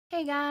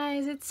Hey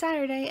guys, it's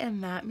Saturday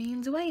and that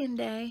means weigh-in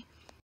day.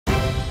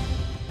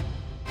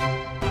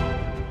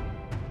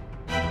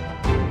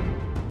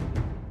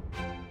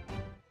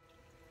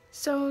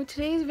 So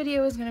today's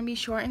video is going to be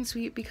short and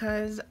sweet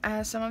because,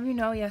 as some of you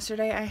know,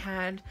 yesterday I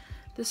had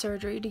the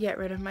surgery to get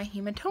rid of my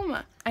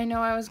hematoma. I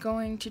know I was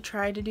going to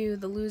try to do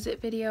the lose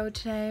it video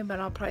today, but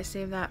I'll probably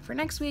save that for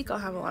next week. I'll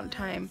have a lot of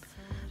time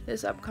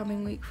this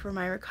upcoming week for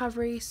my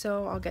recovery,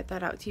 so I'll get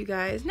that out to you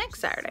guys next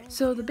Saturday.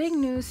 So the big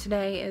news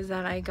today is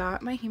that I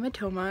got my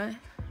hematoma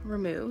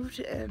removed.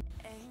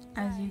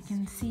 As you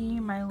can see,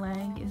 my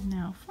leg is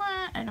now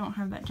flat. I don't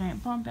have that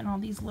giant bump, and all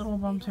these little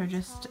bumps are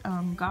just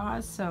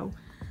gauze, so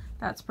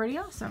that's pretty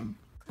awesome.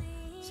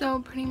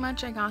 So pretty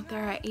much I got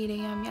there at 8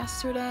 a.m.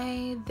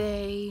 yesterday.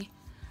 They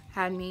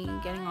had me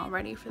getting all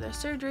ready for the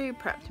surgery,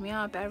 prepped me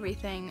up,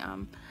 everything.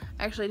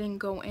 I actually didn't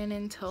go in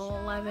until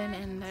 11,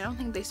 and I don't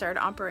think they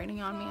started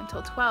operating on me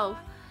until 12.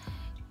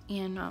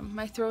 And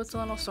my throat's a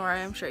little sore.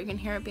 I'm sure you can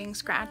hear it being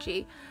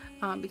scratchy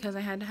because I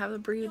had to have a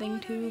breathing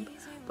tube.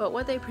 But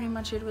what they pretty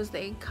much did was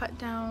they cut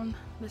down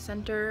the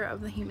center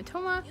of the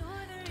hematoma,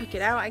 took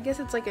it out. I guess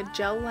it's like a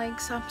gel-like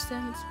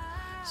substance.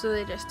 So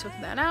they just took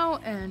that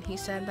out, and he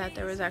said that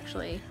there was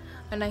actually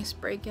a nice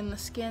break in the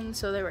skin,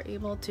 so they were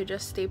able to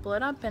just staple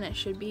it up and it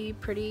should be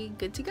pretty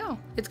good to go.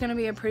 It's gonna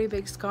be a pretty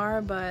big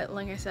scar, but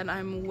like I said,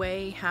 I'm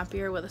way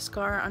happier with a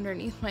scar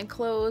underneath my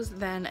clothes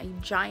than a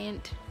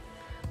giant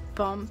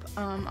bump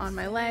on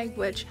my leg,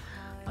 which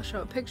I'll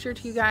show a picture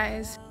to you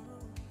guys.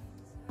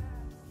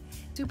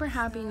 Super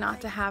happy not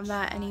to have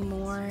that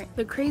anymore.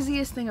 The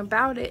craziest thing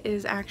about it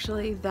is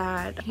actually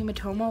that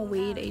hematoma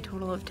weighed a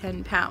total of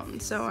 10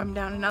 pounds, so I'm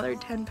down another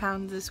 10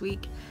 pounds this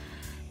week.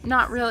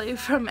 Not really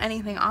from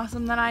anything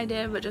awesome that I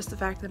did, but just the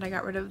fact that I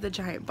got rid of the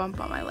giant bump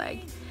on my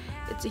leg.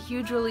 It's a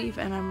huge relief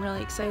and I'm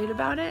really excited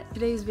about it.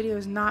 Today's video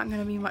is not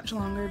going to be much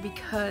longer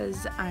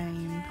because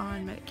I'm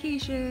on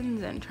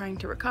medications and trying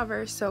to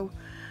recover, so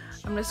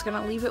I'm just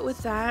going to leave it with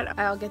that.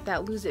 I'll get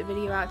that lose it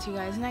video out to you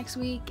guys next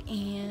week,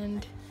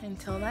 and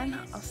until then,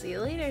 I'll see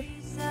you later.